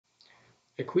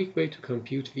A quick way to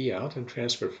compute V out and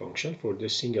transfer function for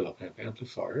this single op-amp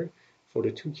amplifier for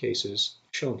the two cases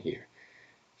shown here.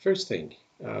 First thing,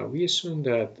 we assume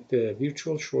that the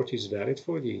virtual short is valid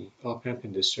for the op-amp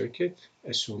in this circuit,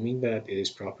 assuming that it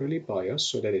is properly biased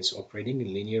so that it's operating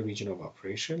in linear region of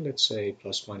operation, let's say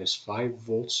plus minus 5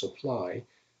 volt supply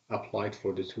applied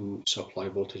for the two supply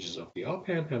voltages of the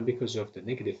op-amp, and because of the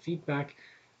negative feedback,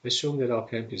 assume that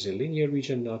op-amp is in linear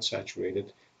region, not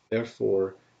saturated.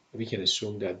 Therefore, we can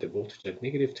assume that the voltage at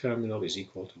negative terminal is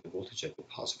equal to the voltage at the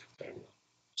positive terminal.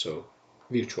 So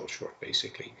virtual short,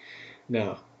 basically.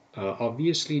 Now,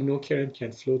 obviously, no current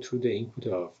can flow through the input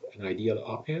of an ideal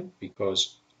op-amp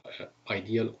because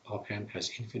ideal op-amp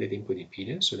has infinite input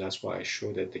impedance. So that's why I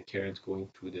show that the current going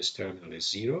through this terminal is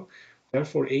 0.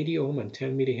 Therefore, 80 ohm and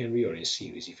 10 millihenry are in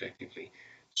series effectively.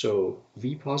 So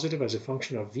V positive as a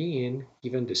function of V in,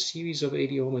 given the series of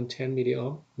 80 ohm and 10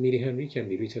 millihenry, can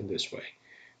be written this way.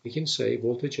 We can say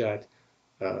voltage at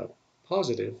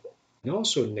positive and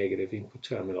also negative input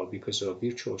terminal because of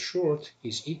virtual short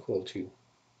is equal to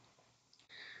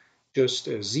just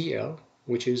ZL,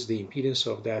 which is the impedance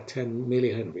of that 10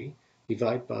 millihenry,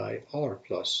 divided by R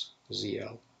plus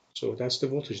ZL. So that's the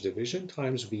voltage division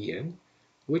times Vn,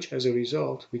 which as a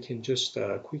result, we can just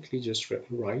quickly just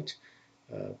write,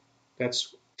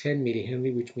 that's 10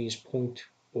 millihenry, which means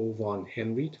 0.01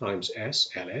 Henry times S,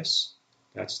 Ls,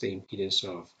 that's the impedance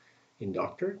of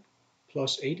inductor,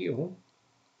 plus 80 ohm,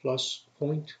 plus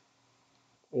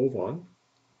 0.01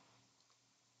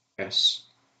 S,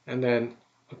 and then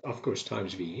of course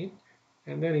times V.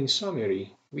 And then in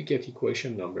summary, we get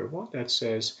equation number 1 that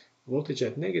says voltage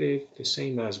at negative the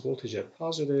same as voltage at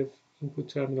positive input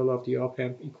terminal of the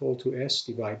op-amp equal to S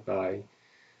divided by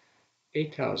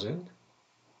 8000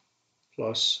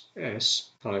 plus S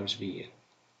times V.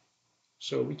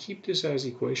 So we keep this as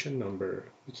equation number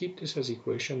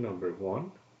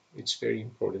 1. It's very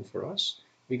important for us.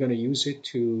 We're going to use it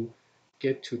to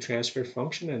get to transfer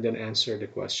function and then answer the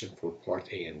question for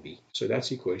part A and B. So that's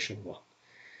equation 1.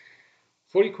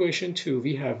 For equation 2,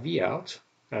 we have V out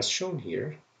as shown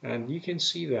here, and you can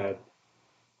see that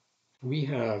we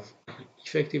have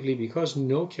effectively, because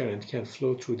no current can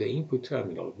flow through the input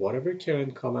terminal, whatever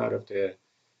current come out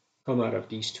of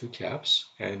these two caps,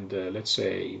 and let's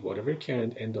say whatever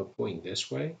current end up going this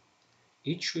way,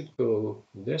 it should go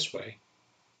this way.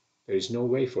 There is no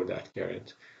way for that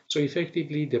current. So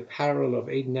effectively, the parallel of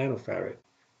 8 nanofarad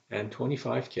and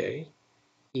 25K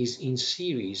is in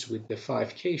series with the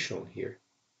 5K shown here.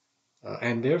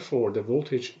 And therefore, the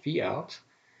voltage V out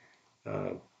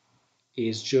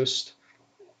is just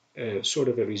sort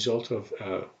of a result of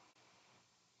a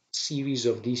series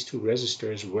of these two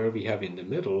resistors where we have in the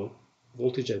middle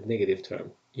voltage at negative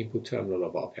input terminal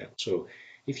of op-amp. So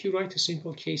if you write a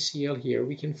simple KCL here,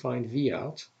 we can find V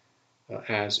out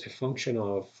as a function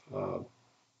of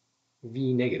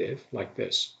V negative like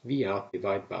this. V out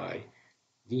divided by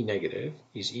V negative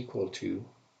is equal to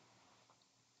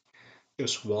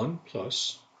just 1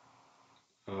 plus,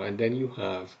 and then you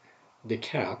have the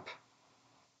cap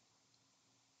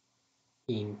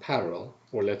in parallel,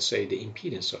 or let's say the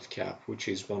impedance of cap, which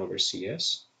is 1 over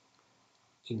Cs,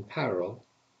 in parallel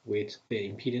with the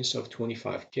impedance of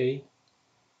 25K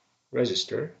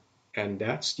resistor, and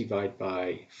that's divided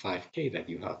by 5K that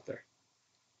you have there.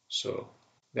 So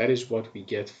that is what we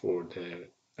get for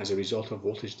as a result of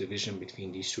voltage division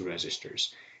between these two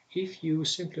resistors. If you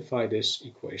simplify this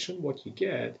equation, what you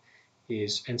get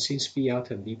is, and since V out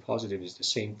and V positive is the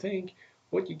same thing,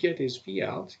 what you get is V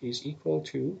out is equal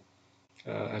to,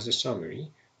 as a summary,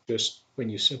 just when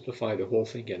you simplify the whole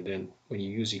thing and then when you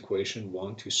use equation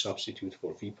 1 to substitute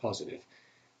for V positive,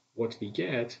 what we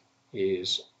get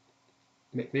is,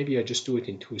 maybe I just do it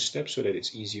in 2 steps so that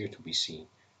it's easier to be seen.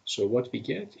 So what we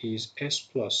get is S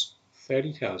plus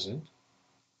 30,000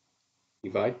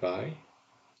 divided by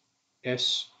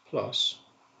S plus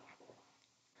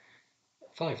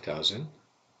 5,000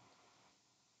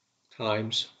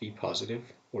 times V positive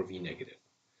or V negative.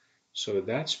 So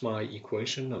that's my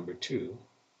equation number 2.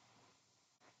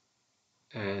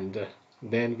 And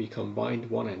then we combined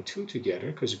 1 and 2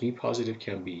 together because V positive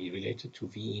can be related to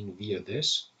V in via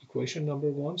this equation number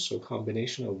 1. So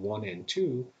combination of 1 and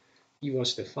 2 give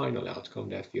us the final outcome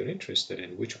that we are interested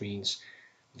in, which means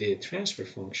the transfer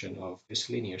function of this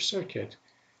linear circuit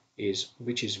is,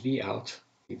 which is V out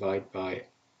divided by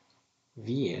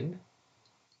V in,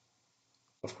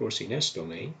 of course in S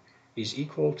domain, is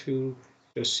equal to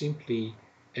just simply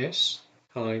S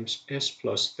times S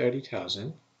plus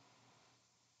 30,000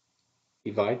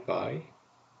 divided by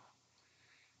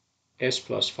S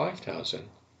plus 5,000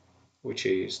 which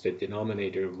is the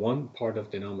denominator, one part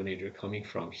of denominator coming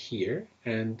from here,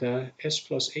 and s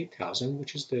plus 8,000,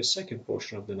 which is the second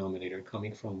portion of denominator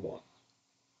coming from 1,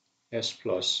 s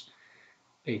plus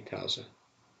 8,000.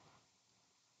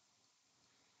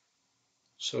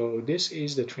 So this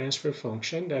is the transfer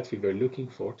function that we were looking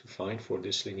for to find for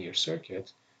this linear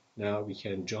circuit. Now we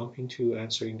can jump into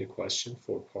answering the question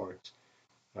for part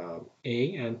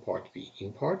A and part B.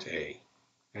 In part A,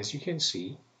 as you can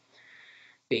see,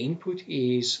 the input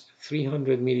is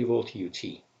 300 millivolt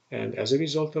UT. And as a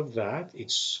result of that,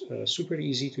 it's super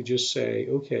easy to just say,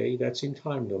 okay, that's in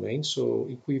time domain. So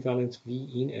equivalent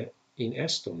V in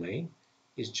S domain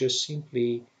is just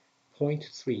simply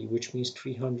 0.3, which means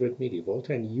 300 millivolt.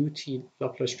 And UT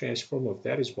Laplace transform of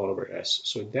that is 1 over S.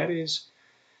 So that is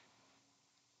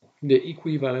the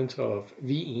equivalent of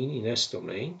V in S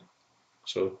domain.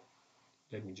 So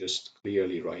let me just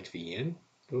clearly write V in.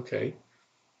 Okay.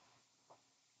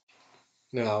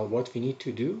 Now what we need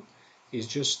to do is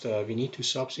just we need to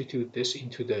substitute this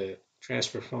into the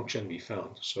transfer function we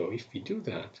found. So if we do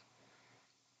that,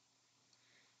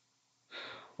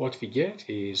 what we get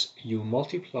is you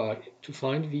multiply to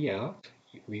find V out,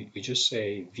 we just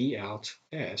say V out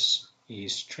S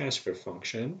is transfer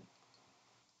function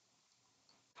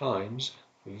times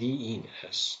V in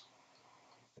S.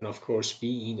 And of course,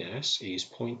 V in S is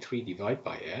 0.3 divided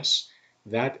by S.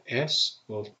 That S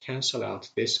will cancel out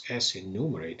this S in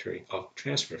numerator of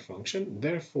transfer function.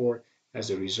 Therefore, as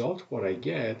a result, what I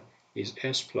get is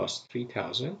S plus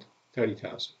 30,000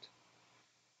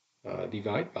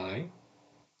 divided by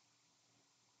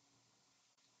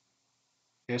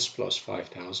S plus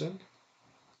 5,000,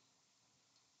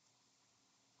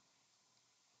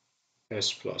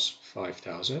 S plus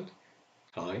 5,000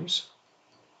 times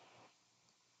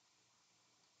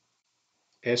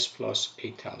S plus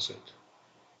 8,000.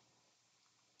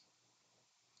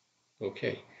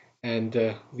 Okay, and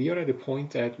we are at a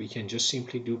point that we can just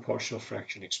simply do partial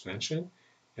fraction expansion,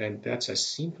 and that's as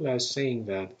simple as saying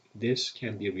that this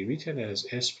can be rewritten as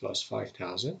S plus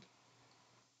 5,000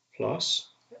 plus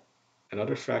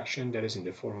another fraction that is in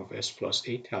the form of S plus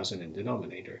 8,000 in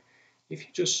denominator. If you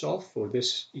just solve for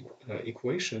this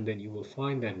equation, then you will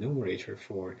find that numerator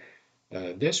for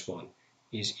this one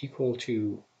is equal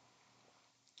to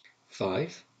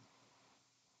 5,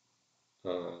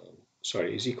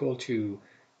 is equal to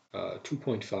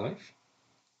 2.5,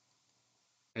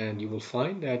 and you will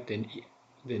find that then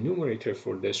the numerator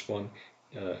for this one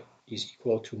is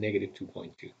equal to negative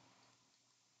 2.2.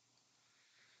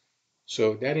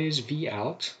 So that is V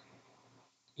out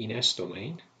in S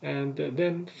domain. And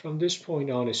then from this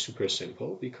point on is super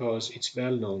simple because it's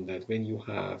well known that when you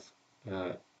have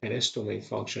an S domain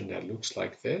function that looks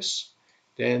like this,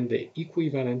 then the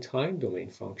equivalent time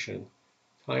domain function,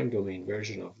 time domain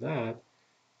version of that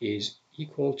is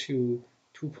equal to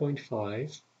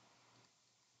 2.5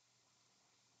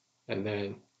 and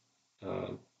then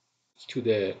to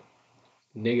the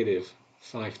negative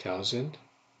 5,000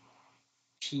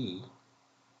 t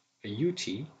ut,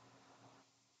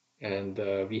 and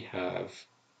we have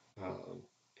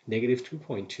negative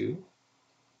 2.2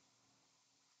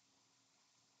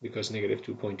 because negative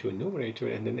 2.2 in numerator,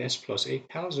 and then s plus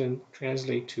 8,000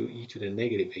 translate to e to the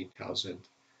negative 8,000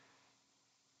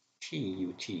 t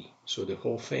ut. So the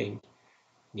whole thing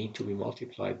need to be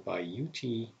multiplied by ut,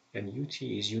 and ut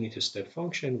is unit step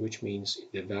function, which means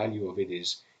the value of it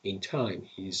is in time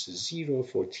is 0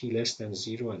 for t less than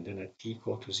 0, and then at t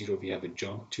equal to 0 we have a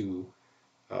jump to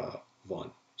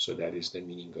 1. So that is the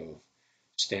meaning of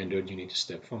standard unit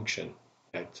step function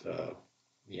that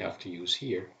we have to use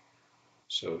here.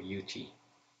 So ut.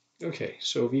 Okay,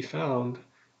 so we found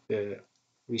the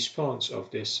response of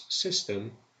this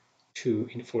system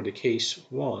for the case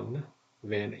 1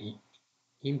 when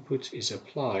input is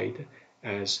applied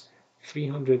as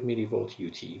 300 millivolt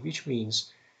ut, which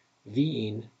means V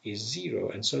in is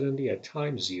 0, and suddenly at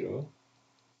time 0,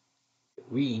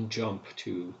 V in jump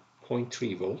to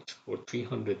 0.3 volt or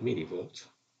 300 millivolt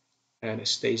and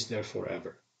stays there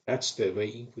forever. That's the way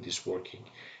input is working.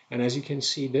 And as you can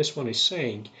see, this one is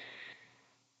saying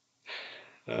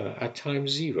at time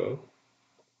 0,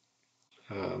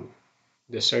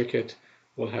 the circuit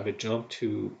will have a jump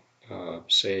to,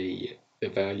 say, the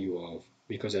value of,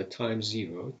 because at time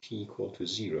 0, t equal to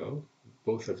 0,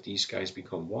 both of these guys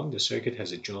become 1, the circuit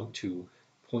has a jump to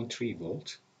 0.3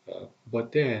 volt.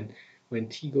 But then when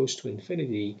t goes to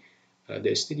infinity,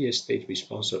 the steady state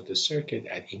response of the circuit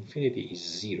at infinity is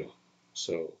 0.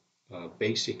 So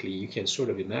basically you can sort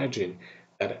of imagine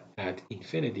that at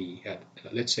infinity,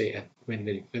 let's say when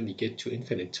we get to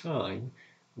infinite time,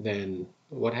 then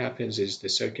what happens is the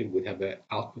circuit would have an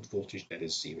output voltage that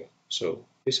is 0. So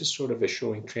this is sort of a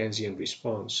showing transient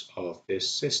response of this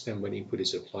system when input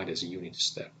is applied as a unit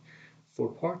step. For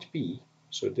part B,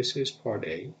 so this is part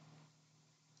A.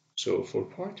 So for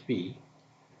part B,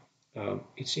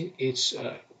 it's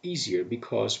easier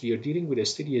because we are dealing with a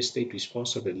steady state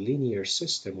response of a linear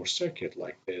system or circuit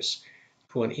like this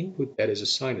to an input that is a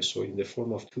sinusoid in the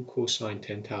form of 2 cosine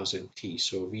 10,000 t.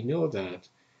 So we know that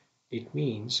it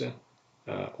means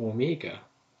omega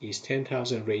is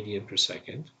 10,000 radian per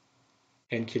second,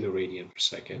 10 kiloradian per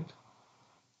second.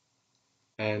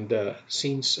 And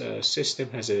since system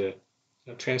has a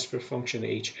transfer function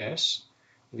hs,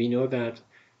 we know that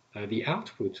the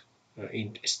output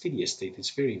in steady state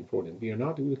is very important. We are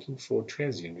not looking for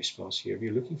transient response here. We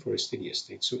are looking for a steady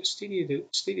state. So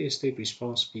steady state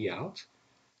response V out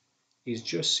is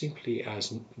just simply,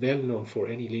 as well known for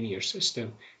any linear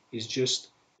system, is just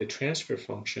the transfer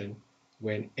function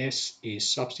when S is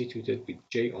substituted with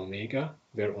j omega,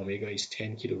 where omega is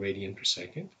 10 kiloradian per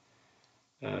second,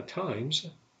 times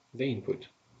the input.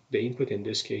 The input in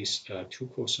this case, 2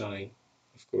 cosine,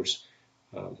 of course,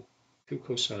 2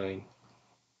 cosine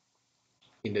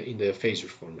in the phasor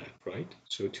format, right?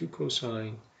 So 2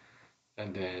 cosine,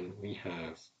 and then we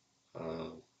have,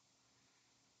 I'm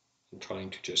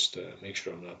trying to just make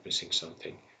sure I'm not missing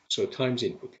something. So times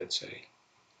input, let's say.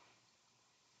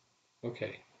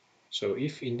 Okay, so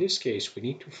if in this case we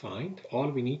need to find, all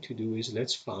we need to do is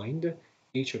let's find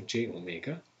h of j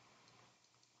omega.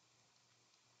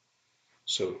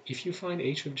 So if you find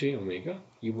h of j omega,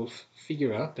 you will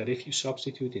figure out that if you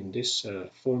substitute in this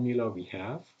formula we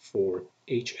have for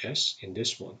hs in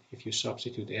this one, if you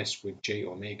substitute s with j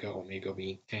omega, omega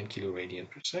being 10 kiloradian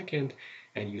per second,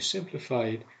 and you simplify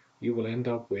it, you will end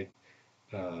up with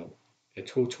a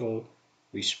total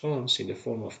response in the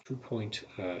form of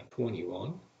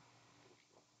 2.21,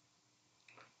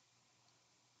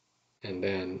 and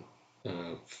then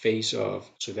phase of,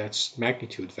 so that's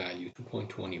magnitude value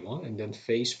 2.21, and then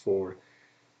phase for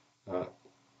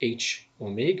h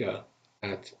omega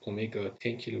at omega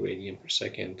 10 kiloradian per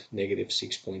second, negative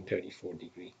 6.34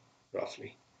 degree,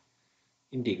 roughly,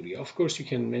 in degree. Of course, you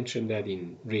can mention that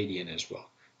in radian as well.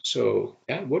 So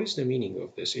that, what is the meaning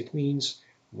of this? It means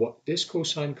what this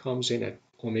cosine comes in at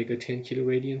omega 10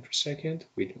 kiloradian per second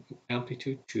with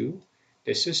amplitude 2.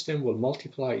 The system will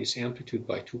multiply its amplitude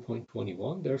by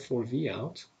 2.21. Therefore, V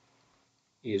out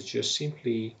is just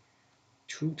simply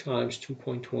 2 times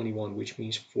 2.21, which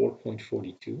means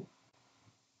 4.42.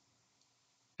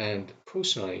 And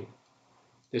cosine,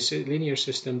 this linear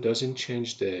system doesn't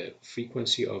change the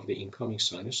frequency of the incoming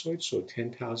sinusoid, so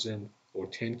 10,000 or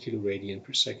 10 kiloradian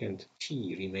per second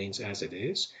t remains as it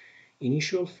is.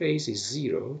 Initial phase is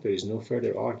 0, there is no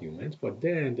further argument, but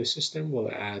then the system will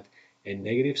add a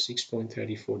negative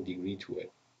 6.34 degree to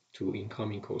it, to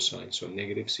incoming cosine, so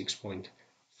negative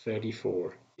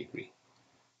 6.34 degree.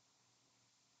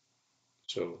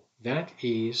 So that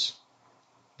is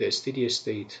the steady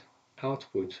state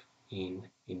output in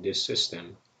this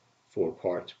system for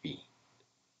part B.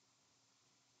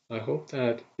 I hope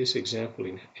that this example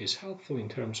is helpful in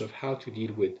terms of how to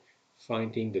deal with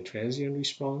finding the transient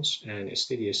response and a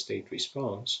steady state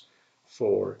response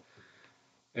for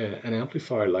an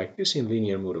amplifier like this in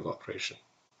linear mode of operation.